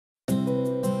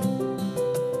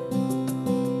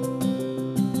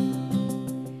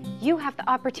have the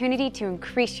opportunity to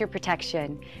increase your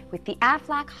protection with the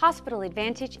Aflac Hospital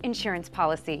Advantage insurance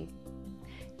policy.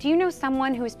 Do you know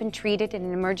someone who has been treated in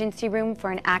an emergency room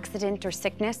for an accident or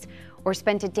sickness, or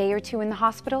spent a day or two in the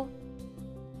hospital?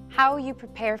 How you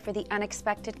prepare for the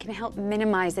unexpected can help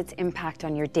minimize its impact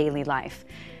on your daily life.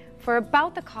 For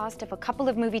about the cost of a couple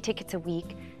of movie tickets a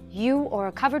week, you or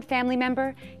a covered family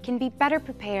member can be better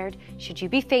prepared should you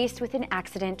be faced with an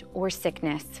accident or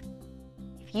sickness.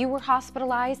 If you were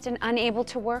hospitalized and unable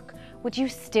to work, would you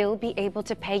still be able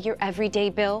to pay your everyday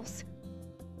bills?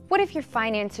 What if your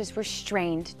finances were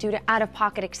strained due to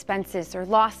out-of-pocket expenses or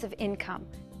loss of income?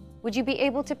 Would you be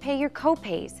able to pay your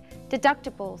co-pays,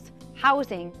 deductibles,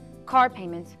 housing, car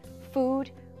payments,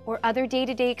 food, or other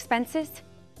day-to-day expenses?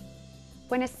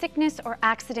 When a sickness or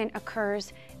accident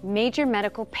occurs, Major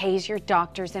Medical pays your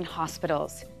doctors and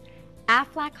hospitals.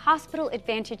 Aflac Hospital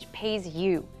Advantage pays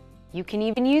you. You can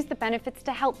even use the benefits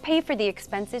to help pay for the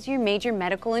expenses your major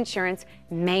medical insurance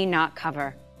may not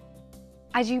cover.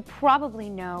 As you probably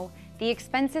know, the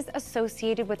expenses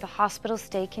associated with a hospital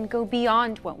stay can go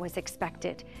beyond what was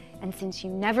expected. And since you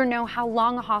never know how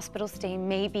long a hospital stay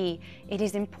may be, it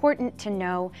is important to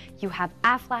know you have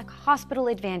Aflac Hospital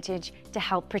Advantage to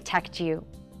help protect you.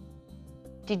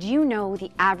 Did you know the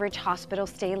average hospital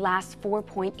stay lasts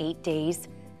 4.8 days?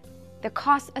 The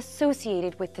costs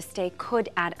associated with the stay could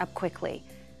add up quickly.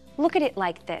 Look at it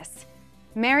like this.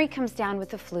 Mary comes down with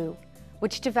the flu,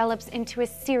 which develops into a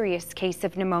serious case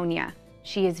of pneumonia.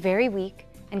 She is very weak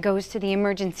and goes to the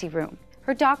emergency room.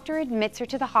 Her doctor admits her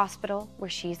to the hospital, where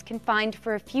she is confined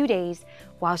for a few days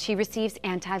while she receives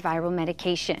antiviral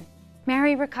medication.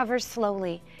 Mary recovers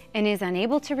slowly and is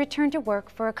unable to return to work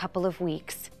for a couple of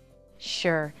weeks.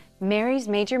 Sure, Mary's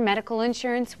major medical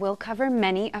insurance will cover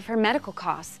many of her medical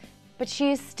costs, but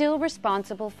she is still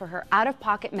responsible for her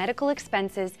out-of-pocket medical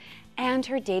expenses, and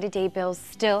her day-to-day bills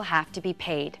still have to be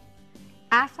paid.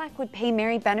 Aflac would pay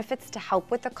Mary benefits to help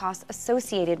with the costs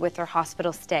associated with her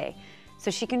hospital stay,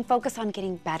 so she can focus on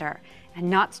getting better and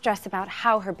not stress about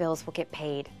how her bills will get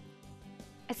paid.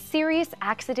 A serious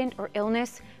accident or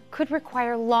illness could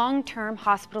require long-term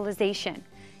hospitalization.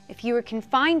 If you are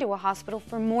confined to a hospital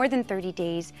for more than 30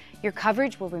 days, your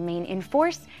coverage will remain in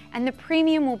force and the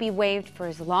premium will be waived for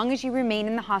as long as you remain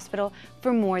in the hospital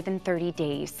for more than 30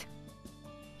 days.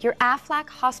 Your Aflac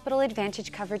Hospital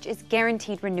Advantage coverage is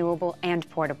guaranteed renewable and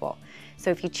portable.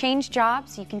 So if you change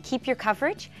jobs, you can keep your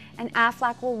coverage, and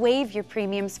Aflac will waive your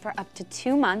premiums for up to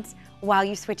 2 months while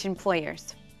you switch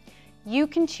employers. You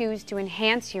can choose to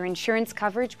enhance your insurance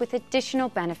coverage with additional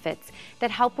benefits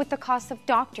that help with the cost of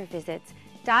doctor visits,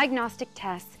 diagnostic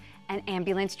tests, and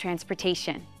ambulance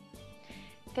transportation.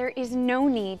 There is no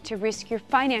need to risk your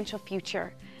financial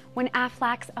future when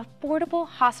Aflac's affordable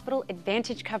Hospital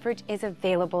Advantage coverage is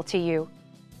available to you.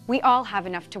 We all have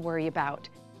enough to worry about.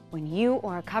 When you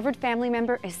or a covered family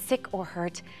member is sick or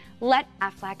hurt, let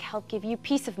Aflac help give you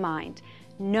peace of mind,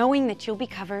 knowing that you'll be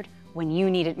covered when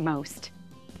you need it most.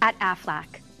 At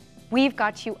Aflac, we've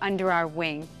got you under our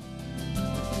wing.